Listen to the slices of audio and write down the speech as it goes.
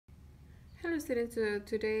Hello students,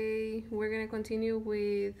 today we're going to continue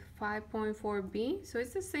with 5.4b. So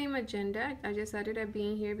it's the same agenda. I just added a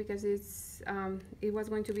b in here because it was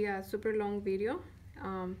going to be a super long video.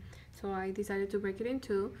 So I decided to break it in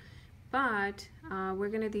two. But we're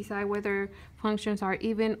going to decide whether functions are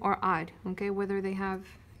even or odd, okay? Whether they have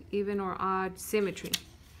even or odd symmetry.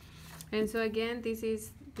 And so again, these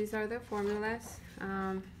are the formulas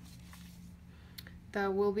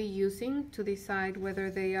that we'll be using to decide whether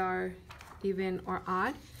they are even or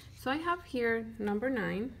odd. So I have here number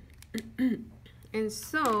 9. And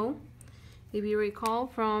so if you recall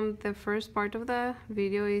from the first part of the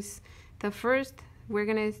video, is the first we're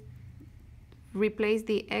gonna replace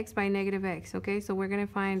the x by negative x. Okay, so we're gonna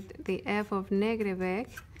find the f of negative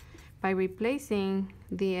x by replacing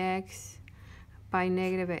the x by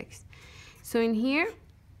negative x. So in here,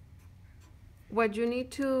 what you need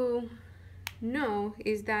to know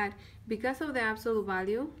is that because of the absolute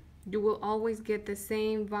value, you will always get the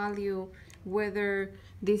same value whether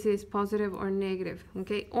this is positive or negative,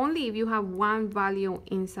 okay? Only if you have one value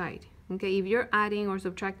inside, okay? If you're adding or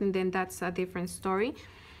subtracting, then that's a different story.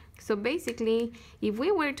 So basically, if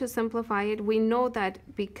we were to simplify it, we know that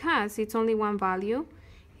because it's only one value,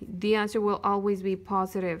 the answer will always be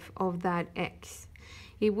positive of that x.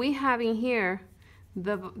 If we have in here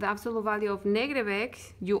the absolute value of negative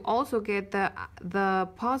x, you also get the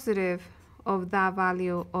positive of that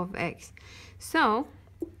value of x. So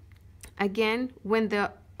again, when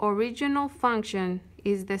the original function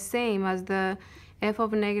is the same as the f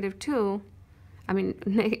of negative 2,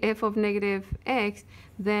 f of negative x,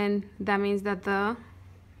 then that means that the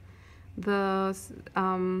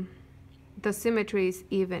symmetry is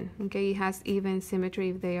even, okay? It has even symmetry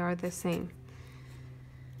if they are the same.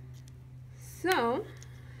 So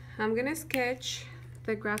I'm gonna sketch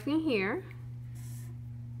the graph in here,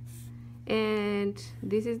 and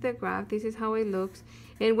this is the graph. This is how it looks.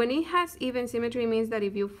 And when it has even symmetry, it means that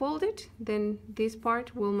if you fold it, then this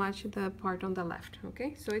part will match the part on the left,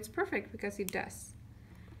 okay? So it's perfect because it does.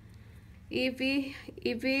 If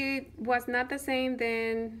it was not the same,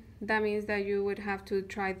 then that means that you would have to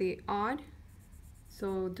try the odd.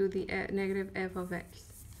 So do the negative f of x,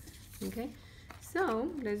 okay?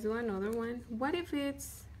 So let's do another one. What if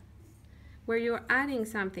it's where you're adding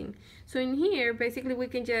something? So in here, basically we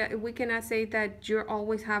cannot say that you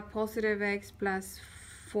always have positive x plus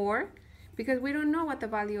 4 because we don't know what the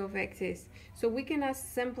value of x is. So we cannot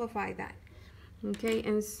simplify that, okay?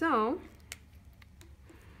 And so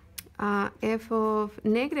f of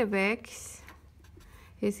negative x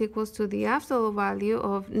is equals to the absolute value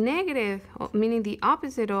of negative, meaning the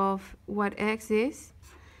opposite of what x is,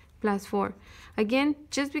 plus 4. Again,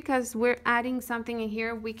 just because we're adding something in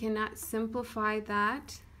here, we cannot simplify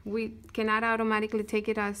that. We cannot automatically take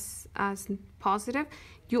it as positive.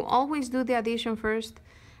 You always do the addition first,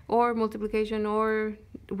 or multiplication, or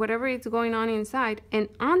whatever is going on inside, and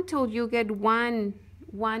until you get one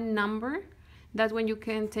number, that's when you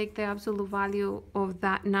can take the absolute value of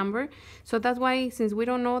that number. So that's why, since we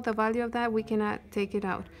don't know the value of that, we cannot take it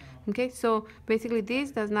out, okay? So basically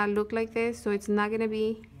this does not look like this, so it's not going to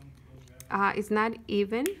be it's not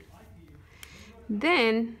even.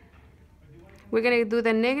 Then we're going to do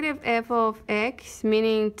the negative f of x,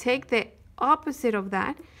 meaning take the opposite of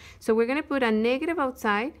that. So we're going to put a negative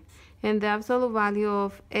outside and the absolute value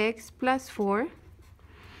of x plus 4.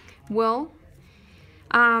 Well,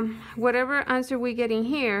 whatever answer we get in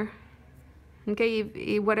here, okay,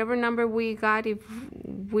 if whatever number we got, if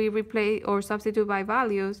we replace or substitute by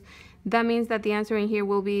values, that means that the answer in here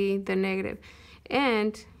will be the negative.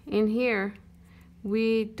 And in here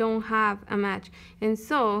we don't have a match, and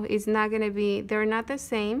so it's not going to be, they're not the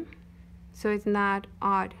same, so it's not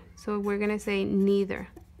odd. So we're going to say neither,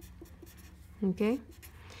 okay?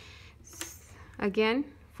 Again,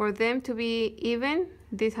 for them to be even,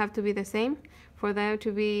 these have to be the same. For them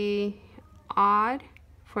to be odd,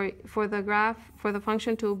 for the graph, for the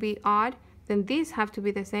function to be odd, then these have to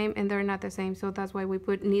be the same, and they're not the same, so that's why we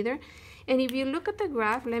put neither. And if you look at the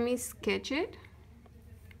graph, let me sketch it.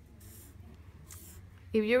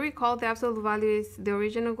 If you recall, the absolute value is the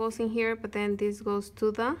original goes in here, but then this goes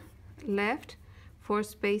to the left 4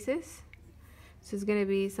 spaces. So it's going to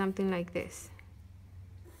be something like this.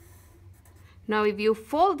 Now if you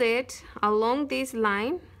fold it along this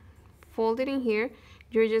line, fold it in here,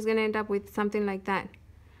 you're just going to end up with something like that,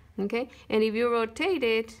 okay? And if you rotate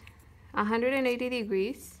it 180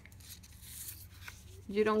 degrees,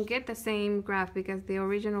 you don't get the same graph because the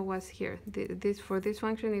original was here. For this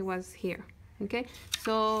function, it was here. Okay,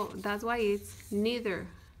 so that's why it's neither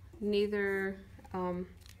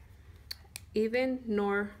even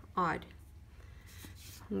nor odd.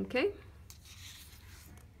 Okay,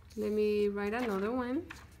 let me write another one.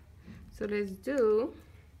 So let's do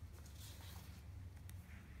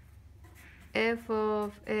f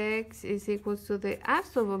of x is equals to the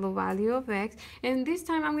absolute value of x, and this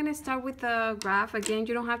time I'm going to start with the graph. Again,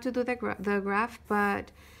 you don't have to do the graph,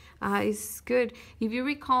 but it's good. If you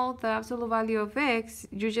recall the absolute value of x,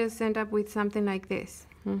 you just end up with something like this.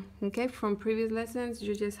 Okay, from previous lessons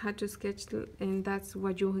you just had to sketch, and that's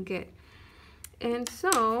what you will get. And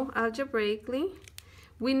so algebraically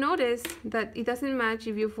we notice that it doesn't match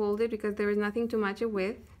if you fold it, because there is nothing to match it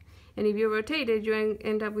with. And if you rotate it, you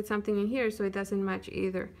end up with something in here, so it doesn't match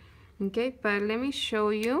either. Okay, but let me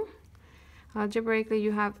show you. Algebraically,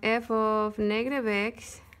 you have f of negative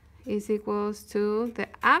x is equals to the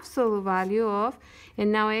absolute value of,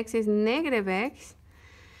 and now x is negative x.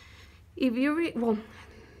 If you well,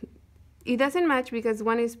 it doesn't match because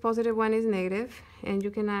one is positive, one is negative, and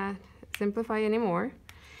you cannot simplify anymore.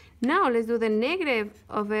 Now let's do the negative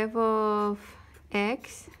of f of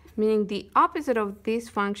x, meaning the opposite of this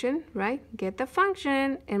function, right? Get the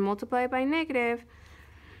function and multiply it by negative.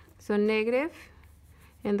 So negative,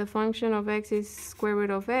 and the function of x is square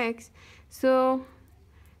root of x. So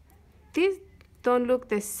these don't look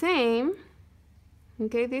the same.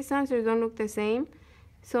 Okay, these answers don't look the same.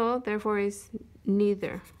 So therefore it's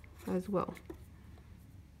neither as well.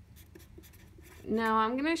 Now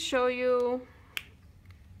I'm going to show you,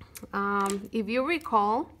 if you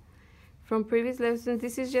recall, from previous lessons,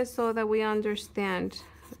 this is just so that we understand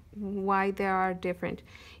why they are different.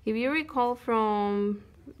 If you recall from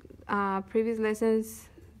previous lessons,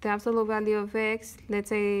 the absolute value of x, let's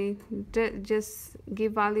say just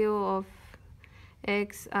give value of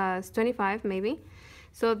x as 25 maybe.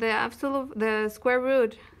 So the square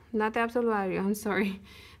root, not the absolute value, I'm sorry.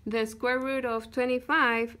 The square root of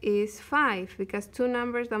 25 is 5, because two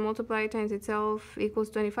numbers that multiply times itself equals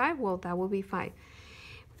 25, well, that will be 5.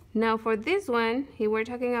 Now for this one, if we're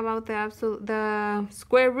talking about the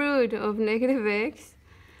square root of negative x,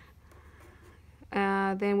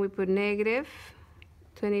 then we put negative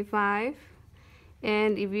 25,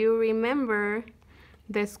 and if you remember,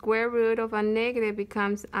 the square root of a negative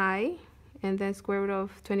becomes I, and then square root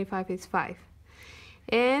of 25 is 5.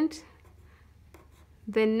 And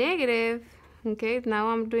the negative, okay, now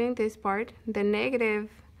I'm doing this part, the negative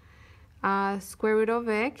square root of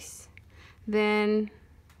x, then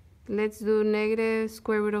let's do negative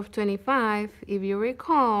square root of 25. If you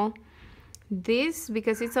recall, this,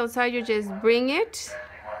 because it's outside, you just bring it.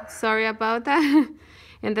 Sorry about that.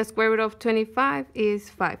 And the square root of 25 is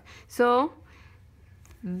 5. So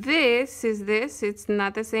this is this. It's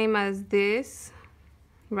not the same as this,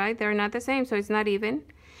 right? They're not the same, so it's not even.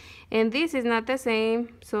 And this is not the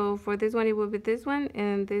same. So for this one, it will be this one,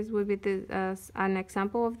 and this will be this, as an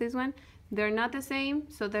example of this one. They're not the same,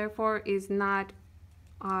 so therefore is not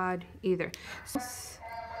odd either.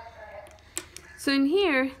 So in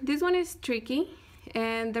here, this one is tricky,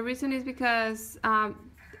 and the reason is because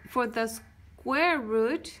for the square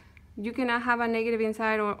root, you cannot have a negative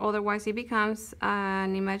inside, or otherwise it becomes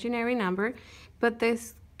an imaginary number. But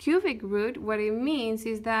this cubic root, what it means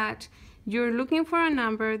is that you're looking for a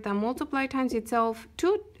number that multiply times itself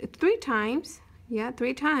three times, yeah,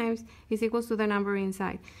 3 times is equals to the number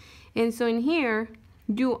inside. And so in here,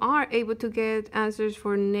 you are able to get answers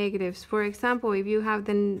for negatives. For example, if you have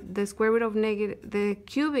the square root of the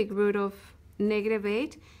cubic root of negative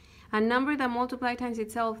 8, a number that multiply times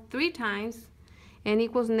itself 3 times and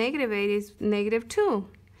equals negative 8 is negative 2.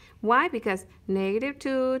 Why? Because negative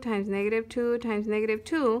 2 times negative 2 times negative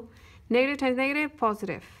 2, negative times negative,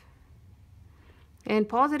 positive. And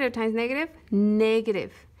positive times negative,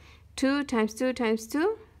 negative. 2 times 2 times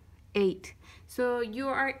 2, 8. So you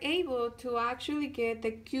are able to actually get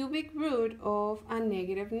the cubic root of a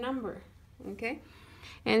negative number, okay?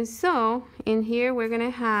 And so in here we're going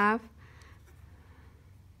to have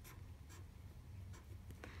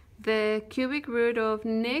the cubic root of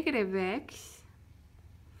negative x,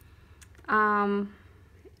 and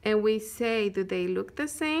we say, do they look the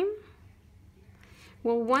same?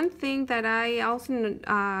 Well, one thing that I also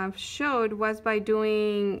showed was by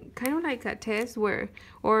doing kind of like a test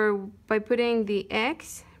or by putting the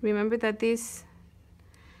x. Remember that this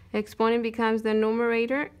exponent becomes the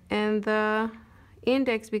numerator and the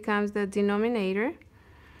index becomes the denominator.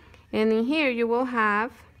 And in here you will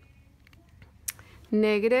have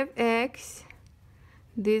negative x.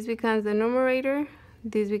 This becomes the numerator.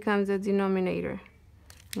 This becomes the denominator.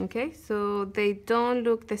 Okay, so they don't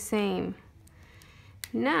look the same.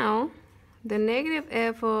 Now, the negative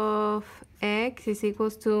f of x is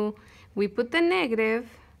equals to, we put the negative,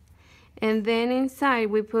 and then inside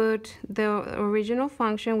we put the original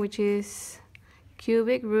function, which is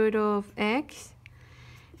cubic root of x.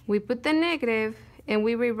 We put the negative and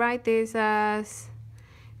we rewrite this as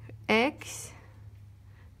x.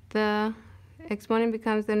 The exponent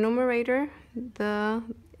becomes the numerator, the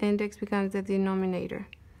index becomes the denominator.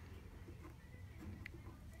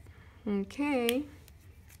 Okay.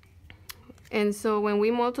 And so when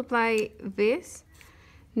we multiply this,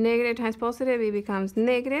 negative times positive, it becomes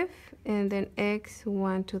negative, and then x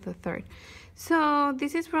 1 to the third. So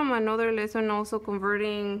this is from another lesson, also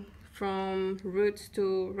converting from roots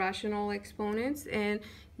to rational exponents, and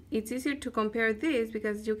it's easier to compare this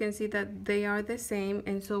because you can see that they are the same,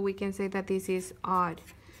 and so we can say that this is odd.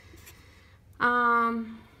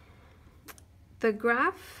 The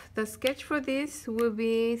graph, the sketch for this will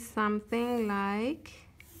be something like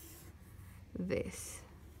this.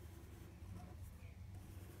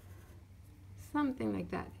 Something like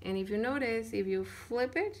that. And if you notice, if you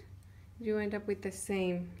flip it, you end up with the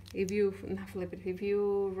same. If you not flip it, if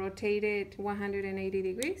you rotate it 180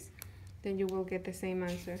 degrees, then you will get the same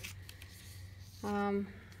answer.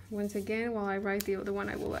 Once again, while I write the other one,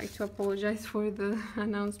 I would like to apologize for the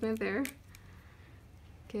announcement there.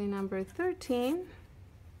 Okay, number 13.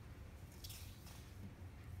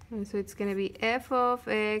 And so it's going to be f of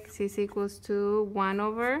x is equals to 1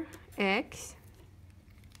 over x.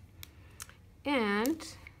 And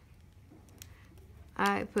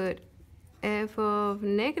I put f of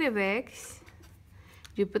negative x.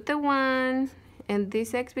 You put the 1, and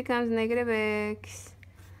this x becomes negative x,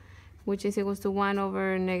 which is equals to 1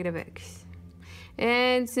 over negative x.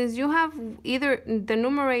 And since you have either the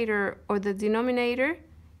numerator or the denominator,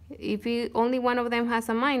 if only one of them has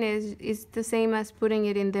a minus, it's the same as putting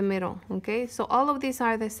it in the middle, okay? So all of these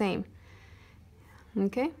are the same,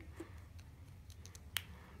 okay?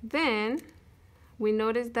 Then we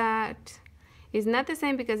notice that it's not the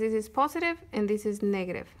same because this is positive and this is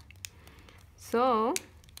negative. So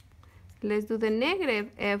let's do the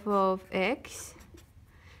negative f of x.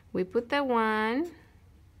 We put the 1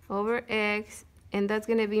 over x, and that's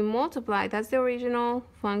going to be multiplied. That's the original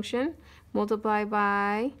function, multiplied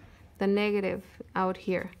by the negative out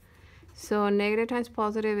here. So negative times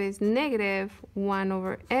positive is negative 1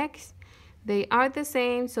 over x. They are the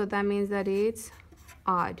same, so that means that it's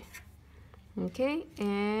odd. Okay,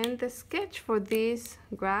 and the sketch for this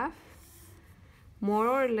graph, more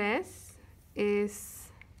or less, is,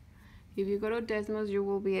 if you go to Desmos, you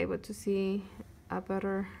will be able to see a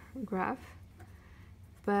better graph,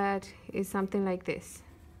 but it's something like this.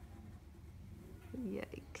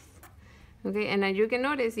 Yikes. Okay, and as you can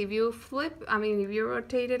notice, if you flip, if you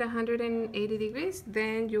rotate it 180 degrees,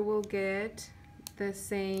 then you will get the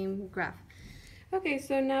same graph. Okay,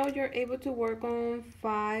 so now you're able to work on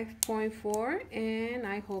 5.4, and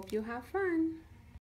I hope you have fun.